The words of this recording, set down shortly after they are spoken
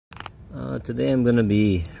Today I'm going to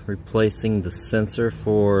be replacing the sensor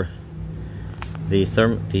for the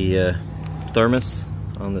Thermos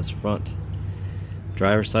on this front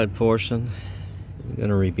driver's side portion. I'm going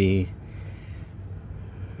to be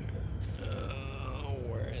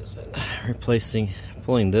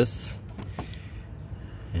pulling this,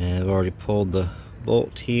 and I've already pulled the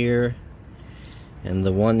bolt here and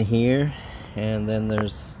the one here, and then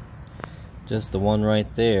there's just the one right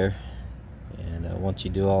there. And once you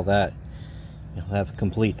do all that, you'll have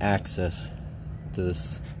complete access to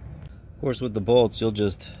this. Of course, with the bolts you'll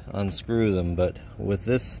just unscrew them, but with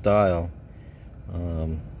this style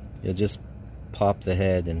you'll just pop the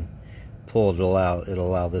head and pull it out. It'll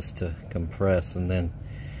allow this to compress, and then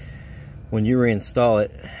when you reinstall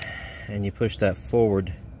it and you push that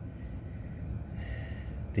forward,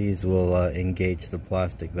 these will engage the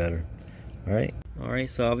plastic better. Alright,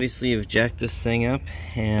 so obviously you've jacked this thing up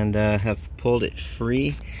and have pulled it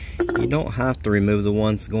free. You don't have to remove the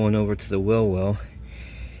ones going over to the wheel well.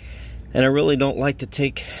 And I really don't like to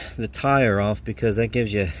take the tire off, because that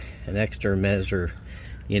gives you an extra measure.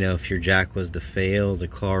 You know, if your jack was to fail, the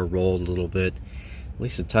car rolled a little bit, at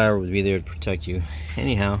least the tire would be there to protect you.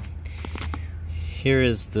 Anyhow, here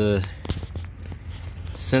is the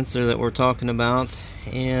sensor that we're talking about,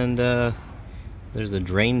 and there's a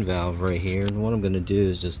drain valve right here, and what I'm going to do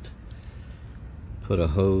is just put a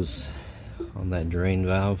hose on that drain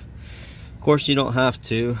valve. Of course you don't have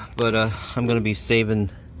to, but I'm going to be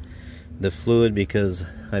saving the fluid because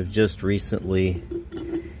I've just recently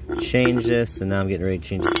changed this, and now I'm getting ready to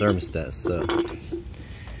change the thermostat. So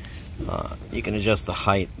you can adjust the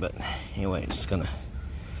height, but anyway, I'm just going to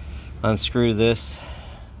unscrew this.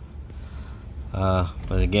 But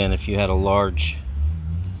again, if you had a large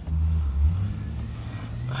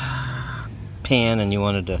pan and you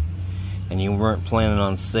wanted to, and you weren't planning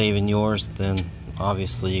on saving yours, then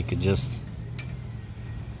obviously you could just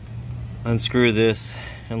unscrew this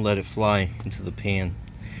and let it fly into the pan.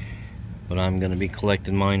 But I'm going to be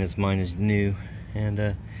collecting mine as new,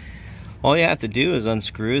 and all you have to do is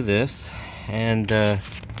unscrew this, and the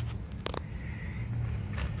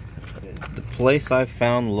place I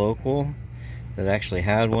found local that actually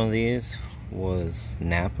had one of these was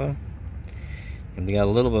Napa. And they got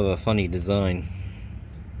a little bit of a funny design,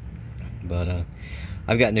 but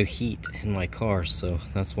I've got no heat in my car, so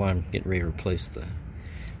that's why I'm getting ready to replace the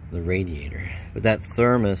radiator. But that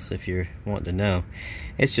thermos, if you're wanting to know,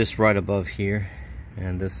 it's just right above here,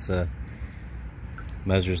 and this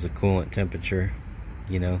measures the coolant temperature,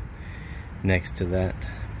 you know, next to that.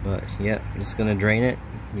 But yeah, I'm just gonna drain it.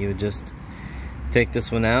 You would just take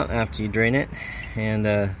this one out after you drain it,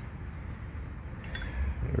 and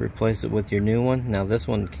replace it with your new one. Now this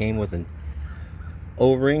one came with an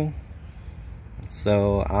O-ring,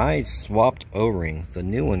 so I swapped O-rings. The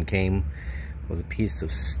new one came with a piece of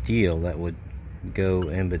steel that would go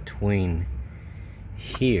in between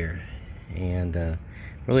here, and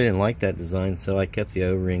really didn't like that design, so I kept the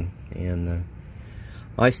O-ring, and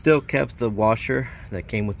I still kept the washer that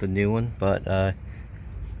came with the new one, but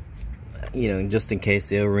you know, just in case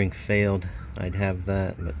the O-ring failed, I'd have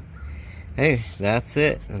that. But hey, that's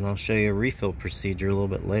it, and I'll show you a refill procedure a little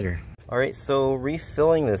bit later. Alright, so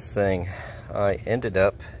refilling this thing, I ended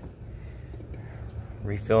up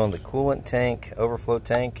refilling the coolant tank, overflow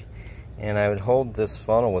tank, and I would hold this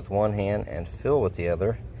funnel with one hand and fill with the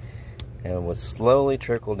other, and it would slowly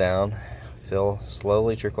trickle down, fill,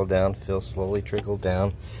 slowly trickle down, fill, slowly trickle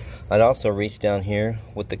down. I'd also reach down here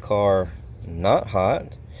with the car not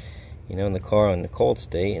hot, you know, in the car in the cold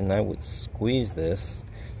state, and I would squeeze this,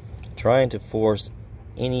 trying to force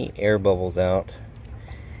any air bubbles out,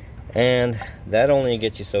 and that only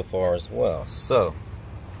gets you so far as well. So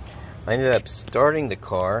I ended up starting the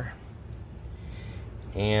car,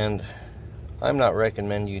 and I'm not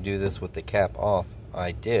recommending you do this with the cap off.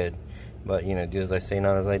 I did, but you know, do as I say,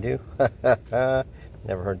 not as I do.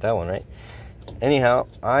 Never heard that one, right? Anyhow,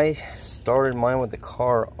 I started mine with the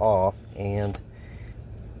car off, and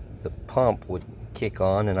the pump would kick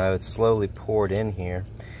on, and I would slowly pour it in here.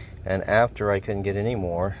 And after I couldn't get any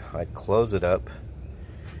more, I'd close it up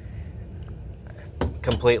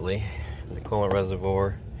completely, the coolant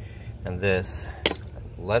reservoir and this,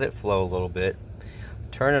 let it flow a little bit,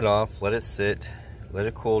 turn it off, let it sit, let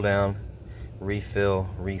it cool down, refill,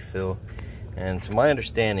 and to my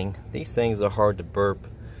understanding, these things are hard to burp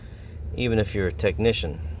even if you're a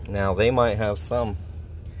technician. Now they might have some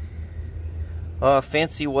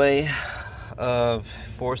fancy way of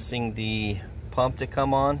forcing the pump to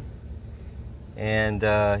come on, and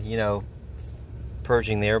you know,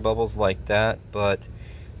 purging the air bubbles like that, but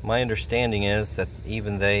my understanding is that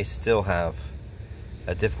even they still have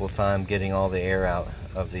a difficult time getting all the air out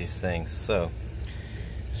of these things. So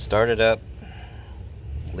start it up,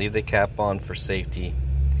 leave the cap on for safety,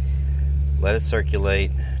 let it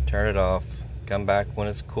circulate, turn it off, come back when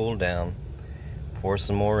it's cooled down, pour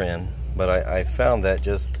some more in. But I found that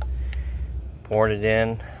just pouring it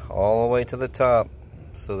in all the way to the top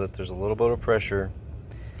so that there's a little bit of pressure.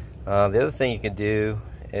 The other thing you could do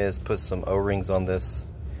is put some O-rings on this,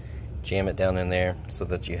 jam it down in there so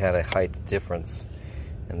that you had a height difference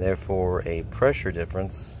and therefore a pressure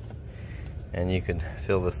difference, and you could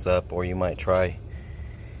fill this up. Or you might try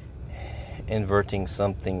inverting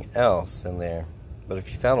something else in there. But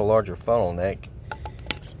if you found a larger funnel neck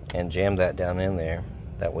and jam that down in there,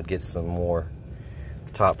 that would get some more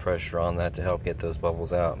top pressure on that to help get those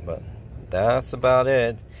bubbles out. But that's about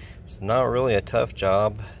it. It's not really a tough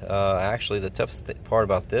job. Actually, the toughest part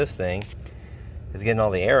about this thing is getting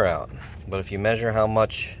all the air out. But if you measure how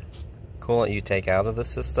much coolant you take out of the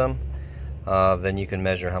system, then you can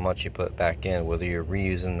measure how much you put back in, whether you're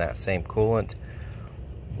reusing that same coolant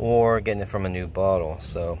or getting it from a new bottle.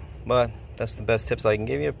 So, but that's the best tips I can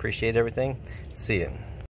give you. Appreciate everything. See you.